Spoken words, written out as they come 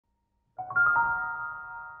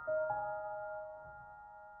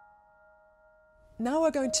Now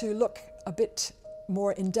we're going to look a bit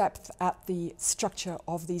more in depth at the structure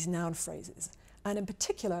of these noun phrases, and in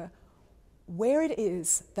particular, where it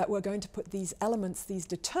is that we're going to put these elements, these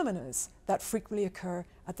determiners, that frequently occur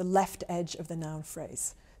at the left edge of the noun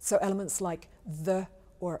phrase. So elements like the,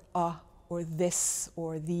 or a, or this,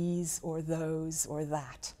 or these, or those, or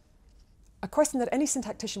that. A question that any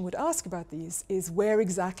syntactician would ask about these is where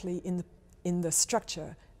exactly in the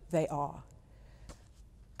structure they are.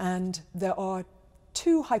 And there are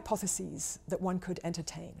two hypotheses that one could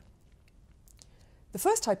entertain. The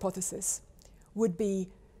first hypothesis would be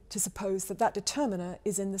to suppose that that determiner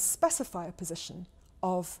is in the specifier position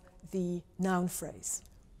of the noun phrase.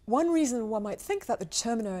 One reason one might think that the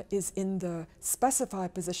determiner is in the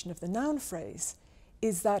specifier position of the noun phrase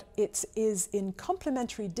is that it is in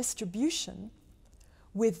complementary distribution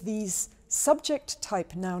with these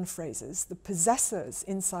subject-type noun phrases, the possessors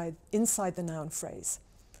inside the noun phrase,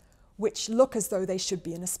 which look as though they should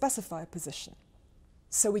be in a specifier position.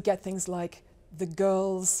 So we get things like the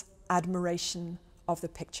girl's admiration of the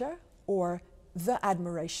picture, or the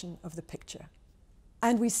admiration of the picture.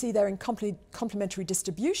 And we see they're in complementary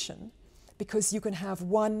distribution because you can have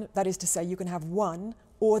one, that is to say, you can have one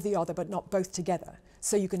or the other, but not both together.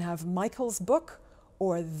 So you can have Michael's book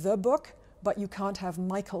or the book, but you can't have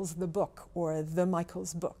Michael's the book or the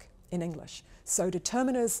Michael's book in English. So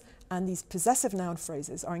determiners and these possessive noun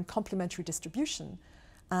phrases are in complementary distribution,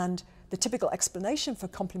 and the typical explanation for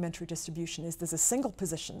complementary distribution is there's a single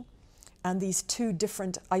position and these two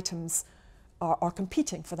different items are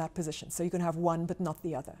competing for that position. So you can have one but not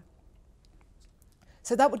the other.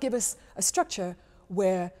 So that would give us a structure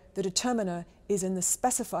where the determiner is in the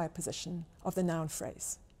specifier position of the noun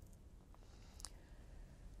phrase.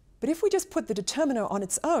 But if we just put the determiner on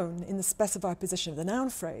its own in the specifier position of the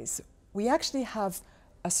noun phrase, we actually have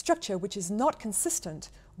a structure which is not consistent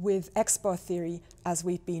with X-bar theory as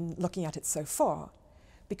we've been looking at it so far,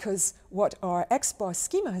 because what our X-bar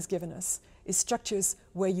schema has given us is structures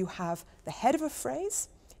where you have the head of a phrase,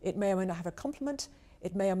 it may or may not have a complement,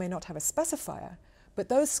 it may or may not have a specifier, but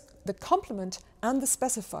the complement and the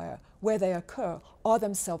specifier, where they occur, are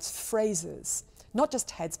themselves phrases, not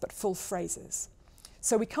just heads, but full phrases.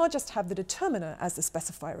 So we can't just have the determiner as the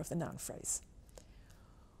specifier of the noun phrase.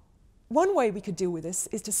 One way we could deal with this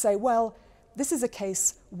is to say, well, this is a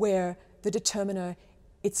case where the determiner,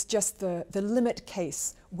 it's just the limit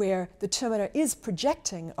case where the determiner is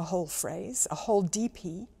projecting a whole phrase, a whole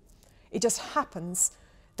DP. It just happens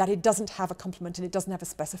that it doesn't have a complement and it doesn't have a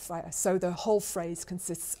specifier. So the whole phrase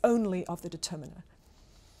consists only of the determiner.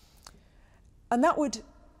 And that would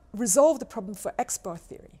resolve the problem for X-bar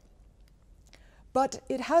theory. But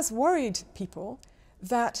it has worried people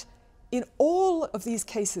that in all of these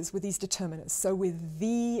cases with these determiners, so with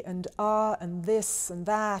the and are and this and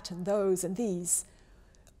that and those and these,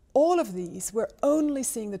 all of these, we're only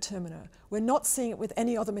seeing the determiner. We're not seeing it with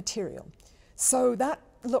any other material. So that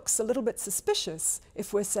looks a little bit suspicious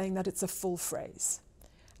if we're saying that it's a full phrase.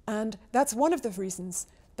 And that's one of the reasons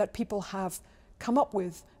that people have come up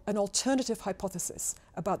with an alternative hypothesis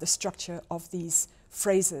about the structure of these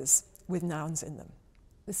phrases with nouns in them.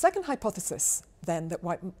 The second hypothesis, then, that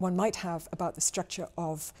one might have about the structure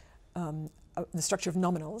of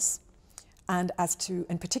nominals, and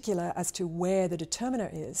in particular as to where the determiner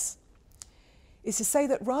is to say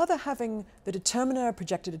that rather having the determiner,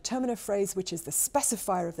 projected determiner phrase, which is the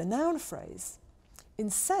specifier of the noun phrase,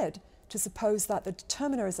 instead to suppose that the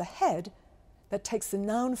determiner is a head that takes the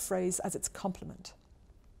noun phrase as its complement.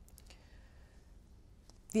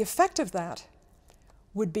 The effect of that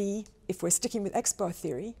would be, if we're sticking with X-bar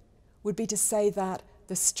theory, would be to say that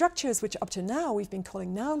the structures which up to now we've been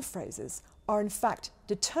calling noun phrases are in fact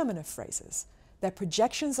determiner phrases. They're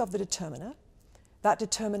projections of the determiner. That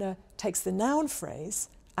determiner takes the noun phrase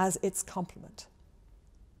as its complement.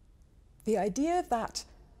 The idea that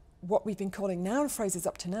what we've been calling noun phrases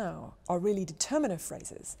up to now are really determiner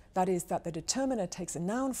phrases, that is, that the determiner takes a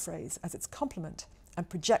noun phrase as its complement and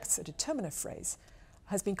projects a determiner phrase,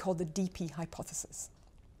 has been called the DP hypothesis.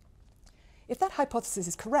 If that hypothesis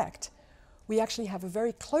is correct, we actually have a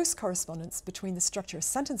very close correspondence between the structure of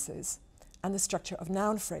sentences and the structure of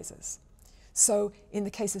noun phrases. So in the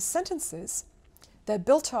case of sentences, they're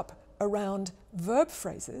built up around verb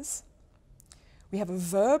phrases. We have a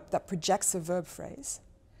verb that projects a verb phrase,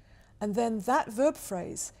 and then that verb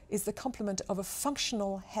phrase is the complement of a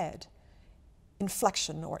functional head,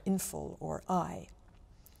 inflection or inful or I.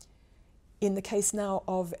 In the case now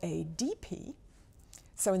of a DP,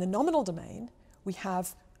 so in the nominal domain, we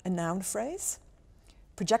have a noun phrase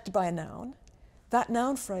projected by a noun. That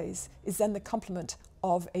noun phrase is then the complement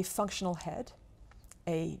of a functional head,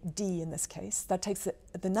 a D in this case. That takes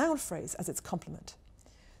the noun phrase as its complement.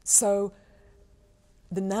 So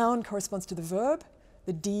the noun corresponds to the verb,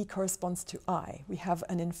 the D corresponds to I. We have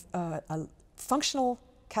a functional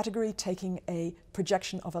category taking a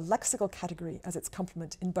projection of a lexical category as its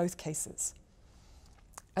complement in both cases.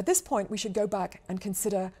 At this point, we should go back and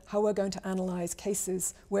consider how we're going to analyze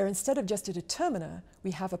cases where instead of just a determiner,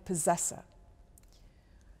 we have a possessor.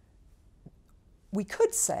 We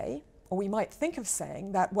could say, or we might think of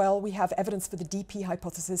saying, that, well, we have evidence for the DP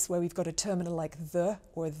hypothesis where we've got a determiner like the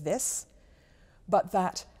or this, but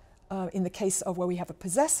that in the case of where we have a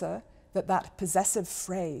possessor, that possessive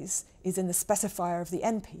phrase is in the specifier of the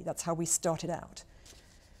NP. That's how we started out.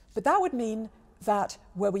 But that would mean that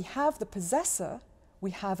where we have the possessor,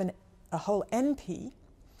 we have a whole NP,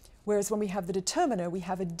 whereas when we have the determiner, we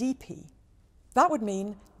have a DP. That would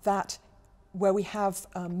mean that where we have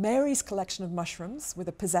Mary's collection of mushrooms with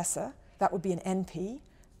a possessor, that would be an NP,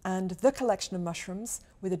 and the collection of mushrooms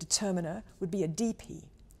with a determiner would be a DP.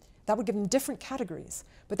 That would give them different categories.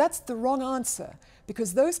 But that's the wrong answer,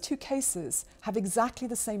 because those two cases have exactly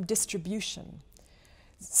the same distribution.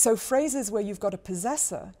 So phrases where you've got a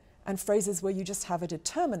possessor and phrases where you just have a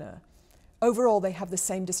determiner, overall they have the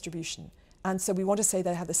same distribution. And so we want to say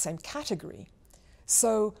they have the same category.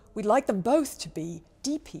 So we'd like them both to be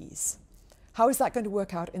DPs. How is that going to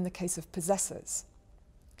work out in the case of possessors?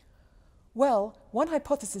 Well, one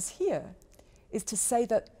hypothesis here is to say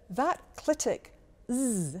that that clitic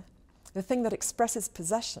z, the thing that expresses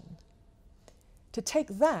possession, to take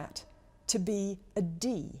that to be a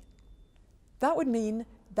D. That would mean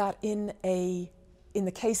that in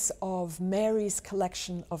the case of Mary's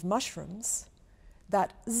collection of mushrooms,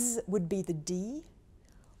 that z would be the D,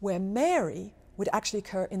 where Mary would actually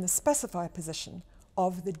occur in the specifier position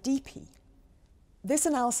of the DP. This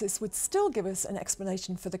analysis would still give us an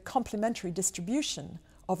explanation for the complementary distribution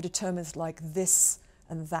of determiners like this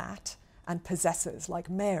and that, and possessors like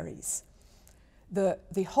Mary's. The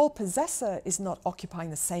whole possessor is not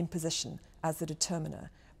occupying the same position as the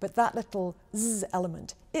determiner, but that little z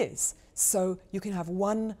element is. So you can have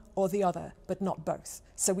one or the other, but not both.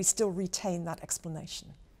 So we still retain that explanation.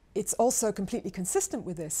 It's also completely consistent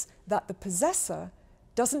with this that the possessor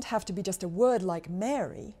doesn't have to be just a word like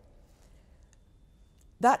Mary.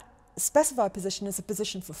 That specifier position is a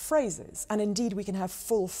position for phrases, and indeed we can have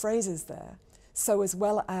full phrases there. So as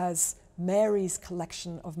well as Mary's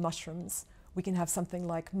collection of mushrooms, we can have something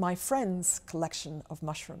like my friend's collection of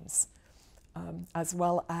mushrooms. As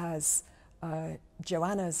well as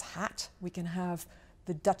Joanna's hat, we can have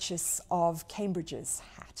the Duchess of Cambridge's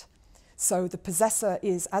hat. So the possessor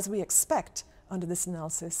is, as we expect under this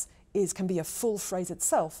analysis, can be a full phrase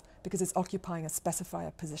itself because it's occupying a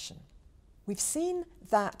specifier position. We've seen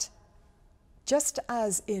that just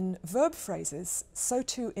as in verb phrases, so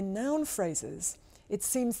too in noun phrases, it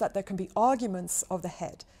seems that there can be arguments of the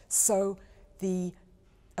head. So a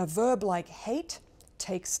verb like hate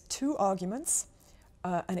takes two arguments,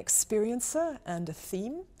 an experiencer and a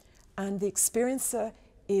theme, and the experiencer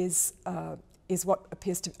is what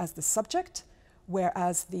appears as the subject,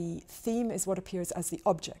 whereas the theme is what appears as the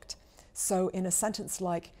object. So in a sentence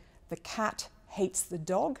like, the cat hates the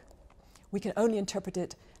dog, we can only interpret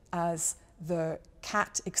it as the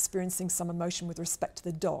cat experiencing some emotion with respect to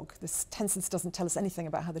the dog. This tense doesn't tell us anything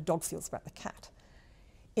about how the dog feels about the cat.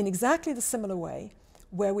 In exactly the similar way,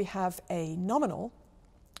 where we have a nominal,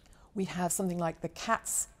 we have something like the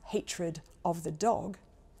cat's hatred of the dog.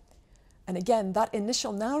 And again, that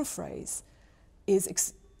initial noun phrase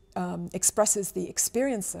expresses the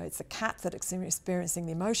experiencer. It's the cat that's experiencing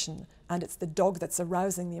the emotion, and it's the dog that's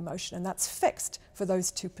arousing the emotion, and that's fixed for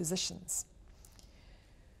those two positions.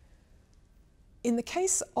 In the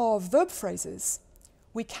case of verb phrases,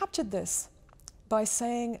 we captured this by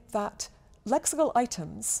saying that lexical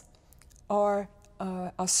items are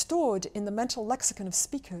stored in the mental lexicon of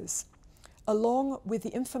speakers along with the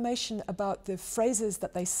information about the phrases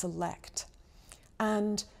that they select.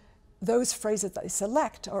 And those phrases that they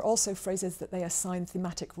select are also phrases that they assign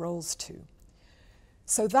thematic roles to.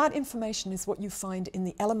 So that information is what you find in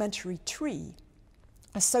the elementary tree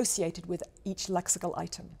associated with each lexical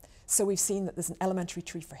item. So we've seen that there's an elementary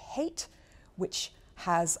tree for hate, which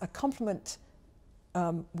has a complement,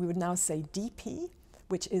 we would now say DP,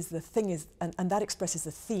 which is the thing and that expresses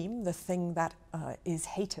the theme, the thing that is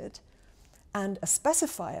hated, and a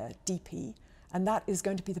specifier DP, and that is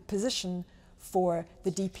going to be the position for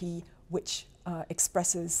the DP which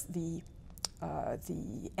expresses the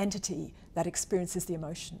entity that experiences the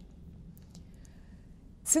emotion.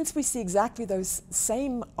 Since we see exactly those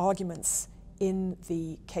same arguments in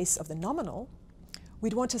the case of the nominal,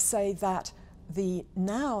 we'd want to say that the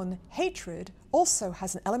noun hatred also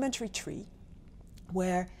has an elementary tree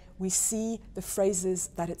where we see the phrases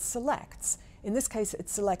that it selects. In this case, it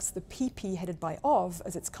selects the PP headed by of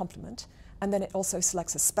as its complement, and then it also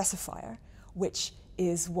selects a specifier, which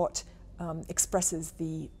is what expresses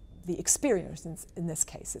the experience in this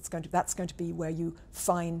case. That's going to be where you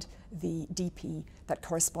find the DP that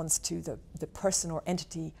corresponds to the person or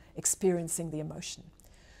entity experiencing the emotion.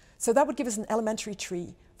 So that would give us an elementary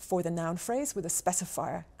tree for the noun phrase with a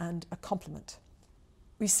specifier and a complement.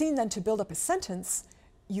 We've seen then to build up a sentence,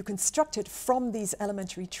 you construct it from these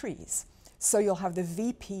elementary trees. So you'll have the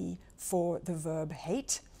VP for the verb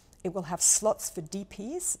hate. It will have slots for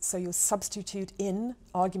DPs, so you'll substitute in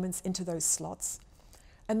arguments into those slots.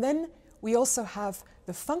 And then we also have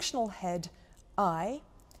the functional head I.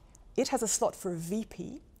 It has a slot for a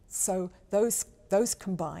VP, so those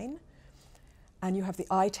combine. And you have the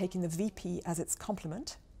I taking the VP as its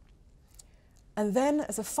complement. And then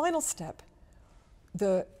as a final step,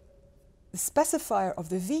 the specifier of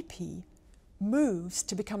the VP moves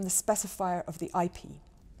to become the specifier of the IP.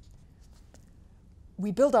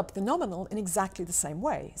 We build up the nominal in exactly the same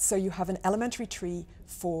way. So you have an elementary tree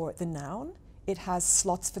for the noun. It has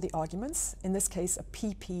slots for the arguments, in this case a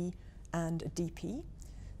PP and a DP.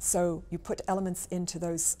 So you put elements into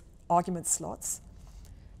those argument slots.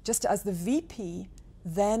 Just as the VP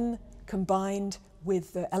then combined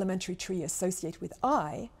with the elementary tree associated with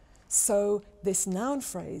I, so this noun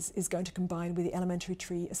phrase is going to combine with the elementary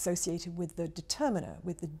tree associated with the determiner,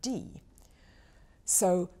 with the D.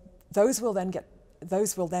 So those will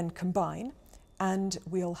then combine, and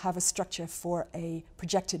we'll have a structure for a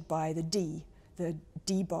projected by the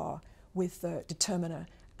D bar with the determiner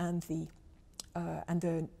and the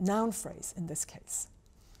noun phrase in this case.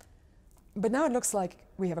 But now it looks like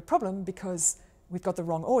we have a problem because we've got the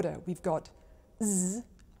wrong order. We've got Z,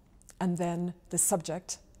 and then the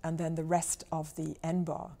subject, and then the rest of the N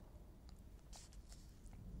bar.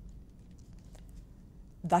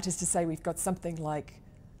 That is to say, we've got something like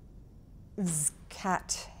Z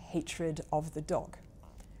cat hatred of the dog.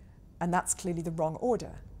 And that's clearly the wrong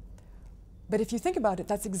order. But if you think about it,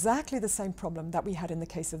 that's exactly the same problem that we had in the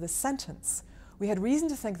case of the sentence. We had reason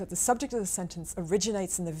to think that the subject of the sentence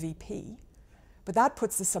originates in the VP, but that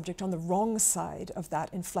puts the subject on the wrong side of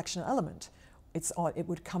that inflectional element. It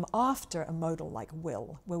would come after a modal like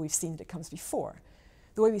will, where we've seen that it comes before.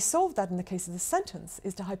 The way we solve that in the case of the sentence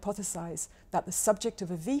is to hypothesize that the subject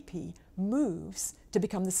of a VP moves to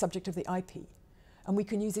become the subject of the IP. And we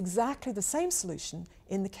can use exactly the same solution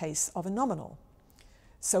in the case of a nominal.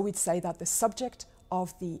 So we'd say that the subject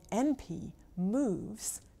of the NP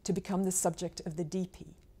moves to become the subject of the DP.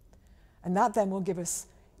 And that then will give us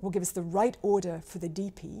the right order for the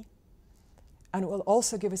DP, and it will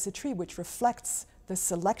also give us a tree which reflects the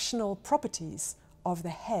selectional properties of the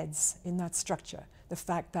heads in that structure, the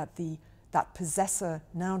fact that that possessor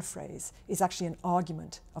noun phrase is actually an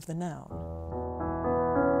argument of the noun.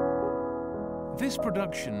 This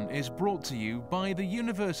production is brought to you by the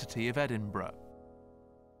University of Edinburgh.